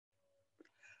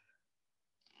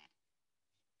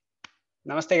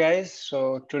Namaste guys.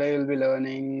 So today we'll be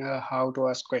learning how to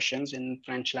ask questions in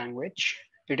French language.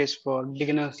 It is for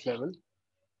beginners level.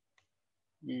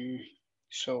 Mm,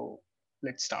 so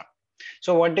let's start.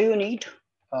 So what do you need?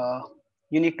 Uh,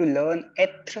 you need to learn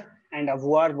être and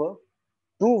avoir verb.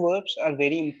 Two verbs are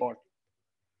very important.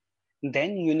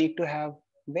 Then you need to have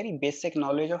very basic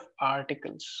knowledge of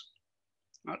articles.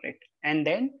 All right. And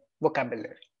then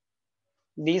vocabulary.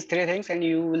 These three things and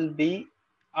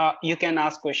you can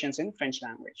ask questions in French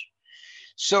language.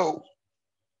 So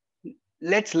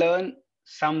let's learn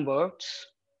some words.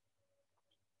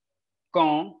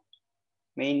 Quand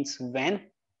means when,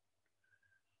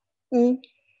 où,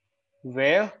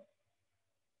 where,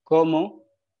 comment,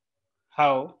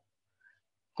 how,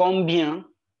 combien,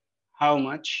 how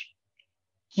much,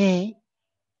 qui,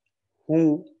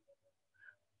 who,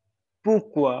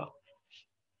 pourquoi,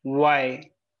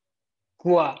 why,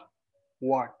 quoi,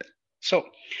 what. So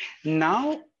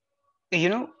now,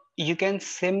 you can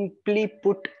simply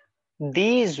put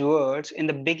these words in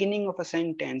the beginning of a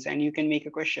sentence and you can make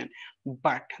a question,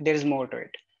 but there is more to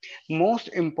it. Most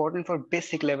important for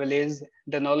basic level is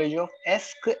the knowledge of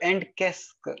est and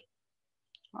qu'est-ce.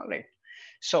 All right.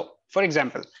 So, for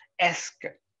example, est-ce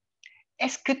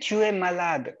que tu es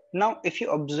malade? Now, if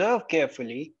you observe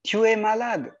carefully, tu es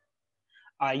malade.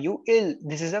 Are you ill?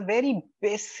 This is a very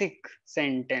basic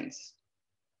sentence.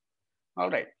 All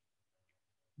right.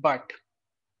 But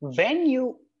when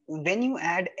you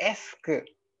add est,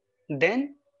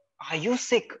 then are you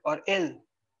sick or ill?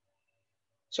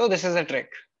 So this is a trick.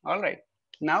 All right.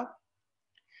 Now,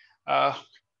 uh,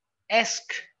 est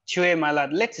tu es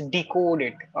malade. Let's decode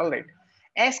it. All right.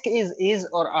 Est is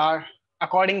or are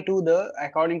according to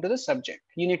the subject.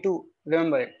 You need to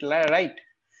remember it, right?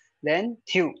 Then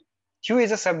tu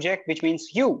is a subject, which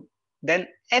means you. Then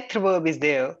être verb is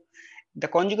there. The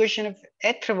conjugation of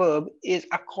être verb is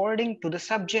according to the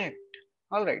subject.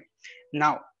 All right.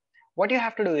 Now, what you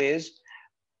have to do is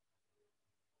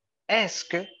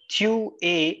ask tu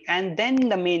a and then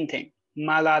the main thing.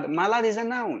 Malad. Malad is a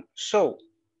noun. So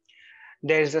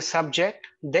there is a subject,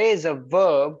 there is a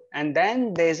verb, and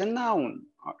then there is a noun.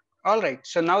 All right.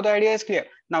 So now the idea is clear.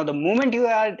 Now the moment you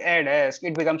add ask,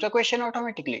 it becomes a question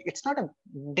automatically. It's not a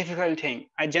difficult thing.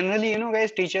 I generally,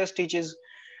 guys, teachers teaches.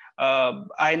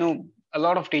 I know a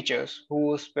lot of teachers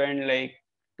who spend like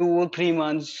 2 or 3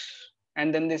 months,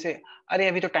 and then they say, "अरे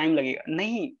अभी तो time लगेगा."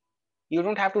 नहीं, you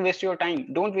don't have to waste your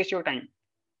time. Don't waste your time.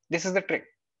 This is the trick.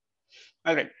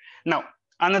 All right. Now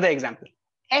another example.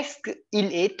 Est-ce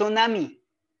qu'il est ton ami?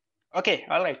 Okay,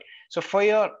 all right. So for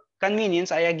your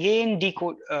convenience, I again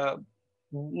decode,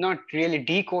 not really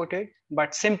decoded,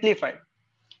 but simplify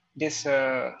this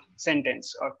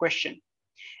sentence or question.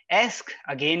 Ask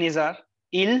again is our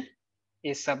il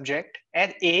is subject,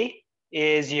 and a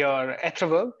is your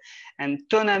adverb, and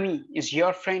ton ami is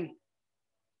your friend.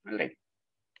 All right.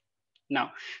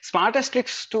 Now, smartest trick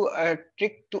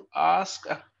to ask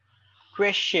a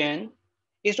question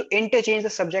is to interchange the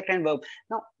subject and verb.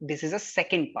 Now, this is a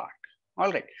second part.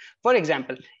 All right. For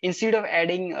example, instead of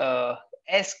adding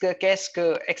est, qu'est-ce,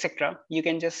 etc., you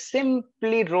can just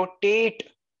simply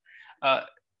uh,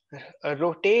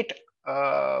 rotate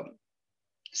uh,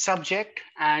 subject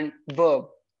and verb.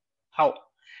 How?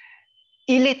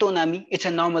 Il est ton ami. It's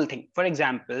a normal thing. For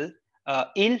example,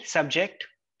 il subject,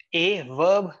 a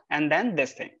verb, and then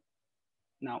this thing.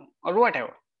 Now, or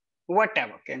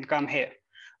whatever can come here.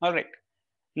 All right.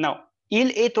 Now,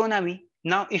 il est ton ami.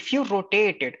 Now, if you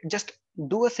rotate it, just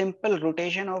do a simple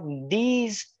rotation of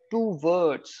these two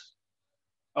words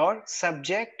or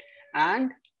subject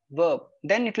and verb.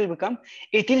 Then it will become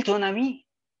est-il ton ami?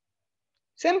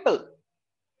 Simple.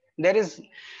 There is,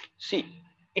 see,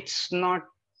 it's not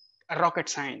a rocket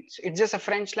science. It's just a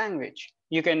French language.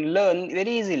 You can learn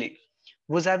very easily.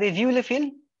 Vous avez vu le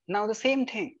film? Now the same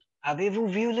thing. Avez-vous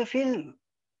vu le film?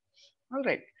 All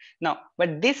right. Now,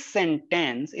 but this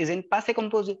sentence is in passé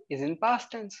composé, is in past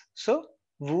tense. So,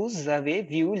 vous avez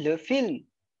vu le film.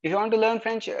 If you want to learn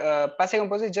French, passé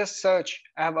composé, just search.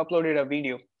 I have uploaded a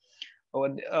video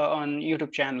on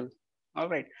YouTube channel. All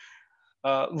right.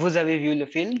 Vous avez vu le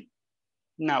film?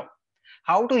 Now,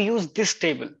 how to use this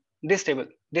table? This table.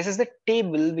 This is the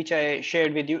table which I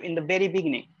shared with you in the very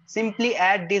beginning. Simply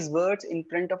add these words in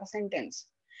front of a sentence.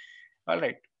 All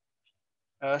right.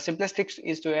 Simplest trick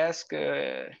is to ask.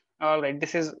 All right,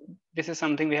 this is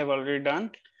something we have already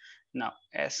done. Now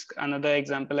ask another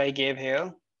example I gave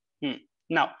here.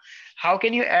 Now, how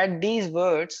can you add these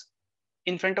words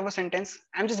in front of a sentence?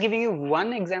 I'm just giving you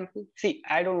one example. See,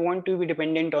 I don't want to be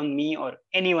dependent on me or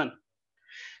anyone.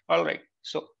 All right,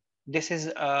 so this is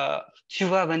tu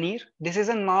vas venir. This is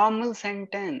a normal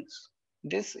sentence.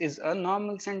 This is a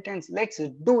normal sentence. Let's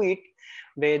do it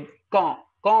with quand.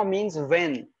 Quand means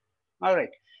when. All right.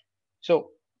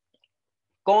 So,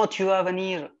 quand tu vas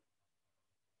venir?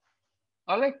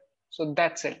 All right. So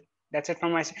that's it. That's it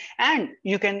from my side. And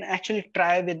you can actually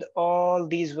try with all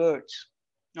these words.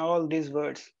 All these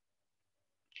words.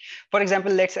 For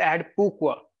example, let's add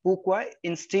pourquoi. Pourquoi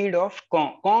instead of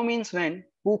quand. Quand means when.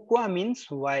 Pourquoi means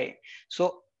why.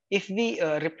 So if we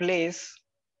replace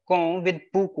quand with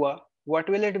pourquoi, what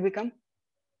will it become?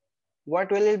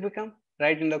 What will it become?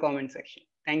 Write in the comment section.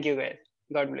 Thank you guys.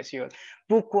 God bless you all.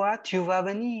 Pourquoi tu vas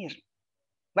venir?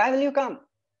 Why will you come?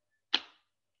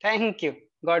 Thank you.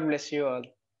 God bless you all.